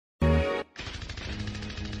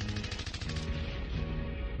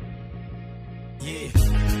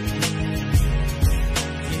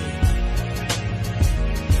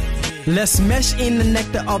Let's mesh in the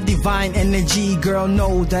nectar of divine energy. Girl,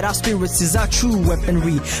 know that our spirits is our true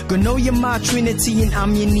weaponry. Girl, know you're my trinity and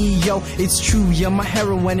I'm your Neo. It's true, you're my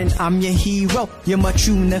heroine and I'm your hero. You're my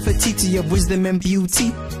true Nefertiti of wisdom and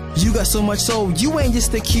beauty. You got so much soul, you ain't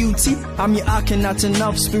just a cutie. I'm your Akhenaten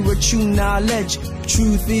enough spiritual knowledge.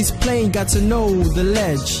 Truth is plain, got to know the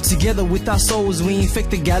ledge. Together with our souls, we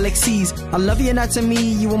infect the galaxies. I love your anatomy,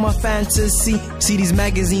 you are my fantasy. See, these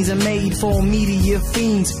magazines are made for media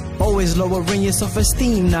fiends. Always lowering your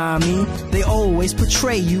self-esteem, nah I mean. They always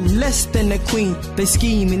portray you less than a queen. They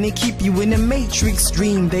scheme and they keep you in a matrix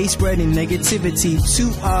dream. They spreading negativity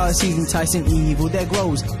to us, enticing evil that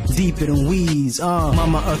grows deeper than weeds.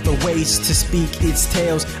 Mama Earth awaits to speak its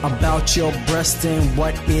tales about your breast and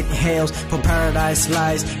what it hails. For paradise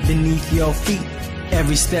lies beneath your feet.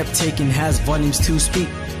 Every step taken has volumes to speak.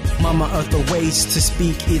 Mama Earth awaits to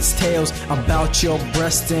speak its tales about your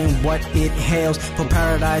breast and what it hails. For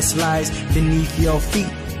paradise lies beneath your feet.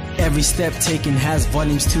 Every step taken has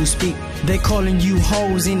volumes to speak. They calling you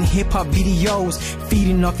hoes in hip-hop videos,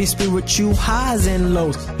 feeding off your spiritual highs and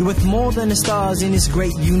lows. You're worth more than the stars in this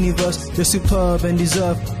great universe. You're superb and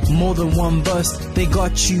deserve more than one burst. They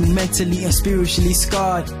got you mentally and spiritually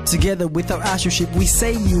scarred. Together with our astral ship we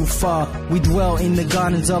say you far. We dwell in the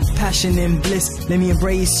gardens of passion and bliss. Let me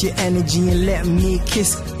embrace your energy and let me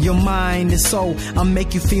kiss your mind and soul. I'll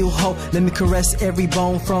make you feel whole. Let me caress every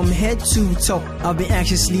bone from head to toe. I've been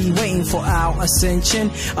anxiously waiting for our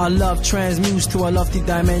ascension. Our love transmutes to a lofty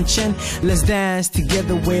dimension. Let's dance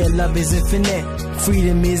together where love is infinite.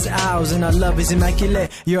 Freedom is ours and our love is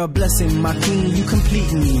immaculate. You're a blessing, my queen, you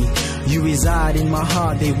complete me. You reside in my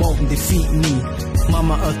heart, they won't defeat me.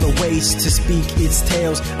 Mama Earth awaits to speak its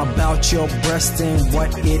tales about your breast and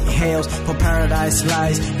what it hails. For paradise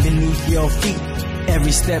lies beneath your feet.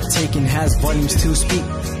 Every step taken has volumes to speak.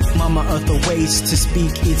 Mama Earth awaits to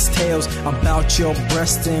speak its tales about your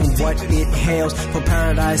breast and what it hails. For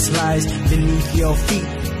paradise lies beneath your feet.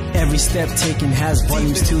 Every step taken has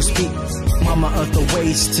volumes to speak. Mama Earth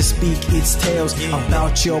awaits to speak its tales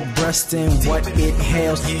about your breast and what it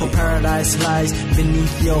hails. For paradise lies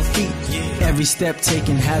beneath your feet. Every step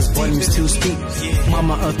taken has volumes to speak.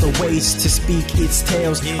 Mama Earth awaits to speak its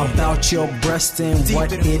tales about your breast and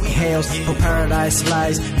what it hails. For paradise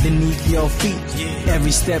lies beneath your feet.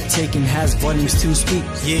 Every step taken has volumes to speak.